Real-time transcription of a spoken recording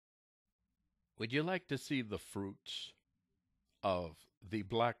Would you like to see the fruits of the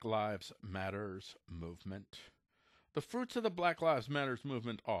Black Lives Matters movement? The fruits of the Black Lives Matters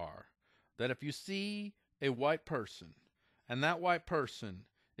movement are that if you see a white person and that white person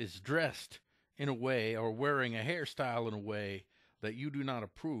is dressed in a way or wearing a hairstyle in a way that you do not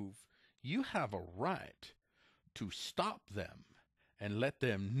approve, you have a right to stop them and let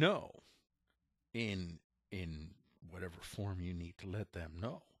them know in whatever form you need to let them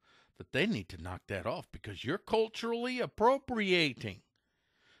know that they need to knock that off because you're culturally appropriating.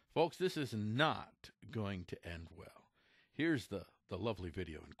 Folks, this is not going to end well. Here's the lovely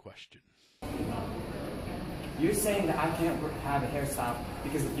video in question. You're saying that I can't have a hairstyle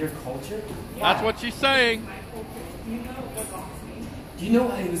because of your culture? That's what she's saying. You know what box means? Do you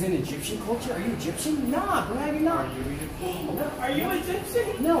know it was in Egyptian culture? Are you Egyptian? Nah, bro, you're not. Are you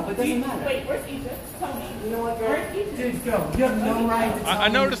Egyptian? No, but it doesn't matter. Wait, where's Egypt? Tell me. You know what, girl? Where's Egypt? Dude, go. You have no right to tell I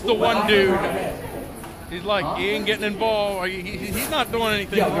noticed the me one what dude. I He's like, he ain't getting involved. He's not doing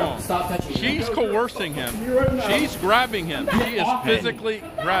anything Yo, wrong. stop touching me. She's coercing him. She's grabbing him. She is physically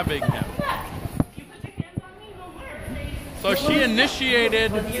grabbing him. You put your hands on me, no word. So she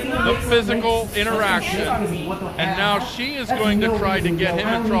initiated the physical interaction, and now she is going to try to get him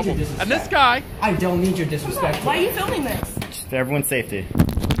in trouble. And this guy... I don't need your disrespect. Why are you filming this? For everyone's safety.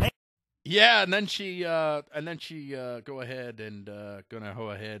 Yeah, and then she go ahead and gonna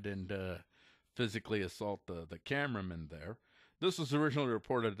go ahead and physically assault the cameraman there. This was originally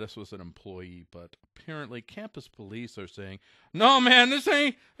reported this was an employee, but apparently campus police are saying, "No, man, this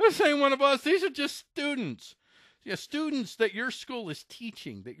ain't one of us. These are just students. Yeah, students that your school is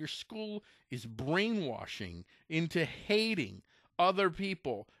teaching, that your school is brainwashing into hating other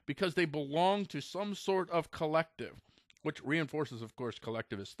people because they belong to some sort of collective," which reinforces, of course,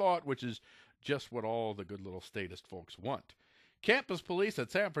 collectivist thought, which is just what all the good little statist folks want. Campus police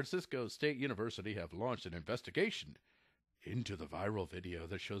at San Francisco State University have launched an investigation into the viral video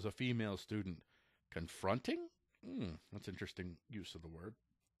that shows a female student confronting? That's interesting use of the word.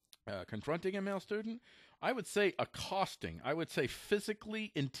 Confronting a male student? I would say accosting. I would say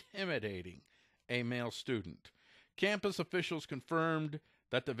physically intimidating a male student. Campus officials confirmed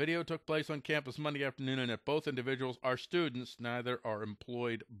that the video took place on campus Monday afternoon and that both individuals are students, neither are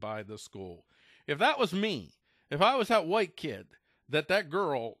employed by the school. If that was me, if I was that white kid that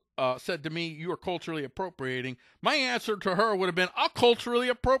girl said to me, "You are culturally appropriating," my answer to her would have been, "I'll culturally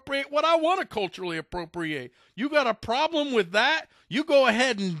appropriate what I want to culturally appropriate. You got a problem with that? You go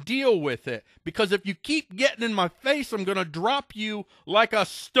ahead and deal with it. Because if you keep getting in my face, I'm going to drop you like a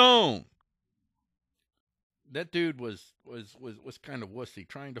stone." That dude was kind of wussy,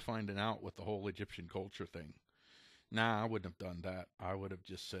 trying to find an out with the whole Egyptian culture thing. Nah, I wouldn't have done that. I would have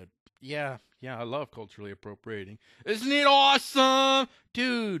just said, yeah, I love culturally appropriating. Isn't it awesome?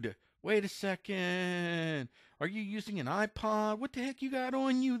 Dude, wait a second. Are you using an iPod? What the heck you got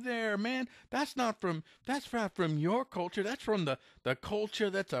on you there, man? That's not from your culture. That's from the culture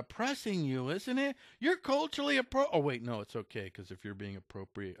that's oppressing you, isn't it? You're culturally oh, wait, no, it's okay, because if you're being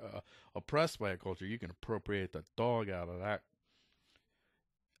oppressed by a culture, you can appropriate the dog out of that.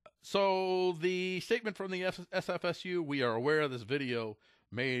 So the statement from the SFSU, we are aware of this video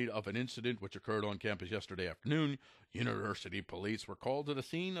made of an incident which occurred on campus yesterday afternoon. University police were called to the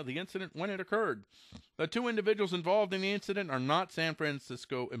scene of the incident when it occurred. The two individuals involved in the incident are not San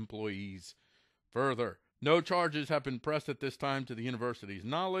Francisco employees. Further, no charges have been pressed at this time to the university's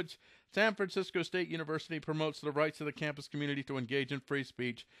knowledge. San Francisco State University promotes the rights of the campus community to engage in free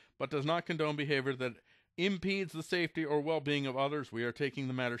speech, but does not condone behavior that impedes the safety or well-being of others. We are taking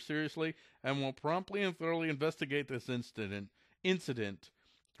the matter seriously and will promptly and thoroughly investigate this incident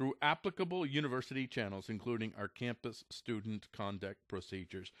through applicable university channels, including our campus student conduct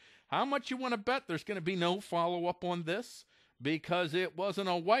procedures. How much you want to bet there's going to be no follow-up on this? Because it wasn't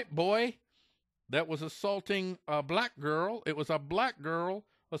a white boy that was assaulting a black girl. It was a black girl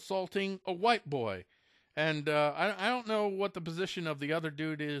assaulting a white boy. And I don't know what the position of the other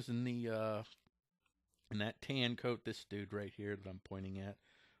dude is in that tan coat, this dude right here that I'm pointing at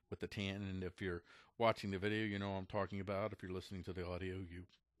with the tan. And if you're watching the video, you know what I'm talking about. If you're listening to the audio, you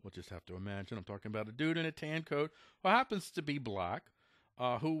will just have to imagine I'm talking about a dude in a tan coat who happens to be black,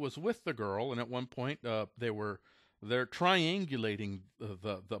 who was with the girl. And at one point, they're triangulating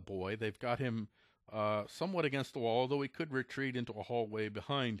the boy. They've got him somewhat against the wall, although he could retreat into a hallway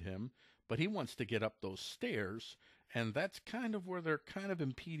behind him. But he wants to get up those stairs, and that's kind of where they're kind of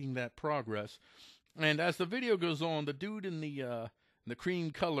impeding that progress. And as the video goes on, the dude in the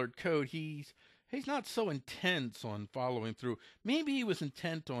cream-colored coat, he's not so intense on following through. Maybe he was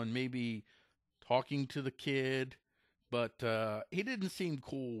intent on maybe talking to the kid, But he didn't seem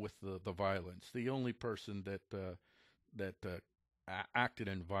cool with the violence. The only person that acted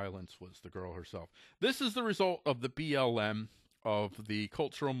in violence was the girl herself. This is the result of the BLM, of the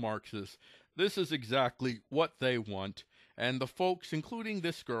Cultural Marxists. This is exactly what they want. And the folks, including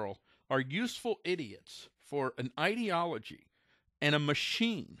this girl, are useful idiots for an ideology and a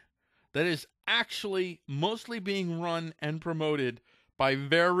machine that is actually mostly being run and promoted by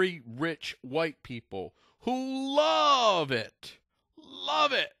very rich white people who love it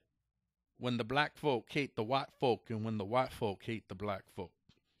when the black folk hate the white folk and when the white folk hate the black folk,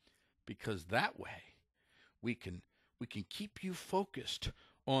 because that way we can keep you focused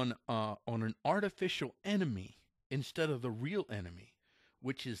on an artificial enemy instead of the real enemy,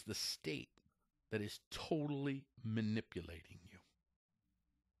 which is the state that is totally manipulating you.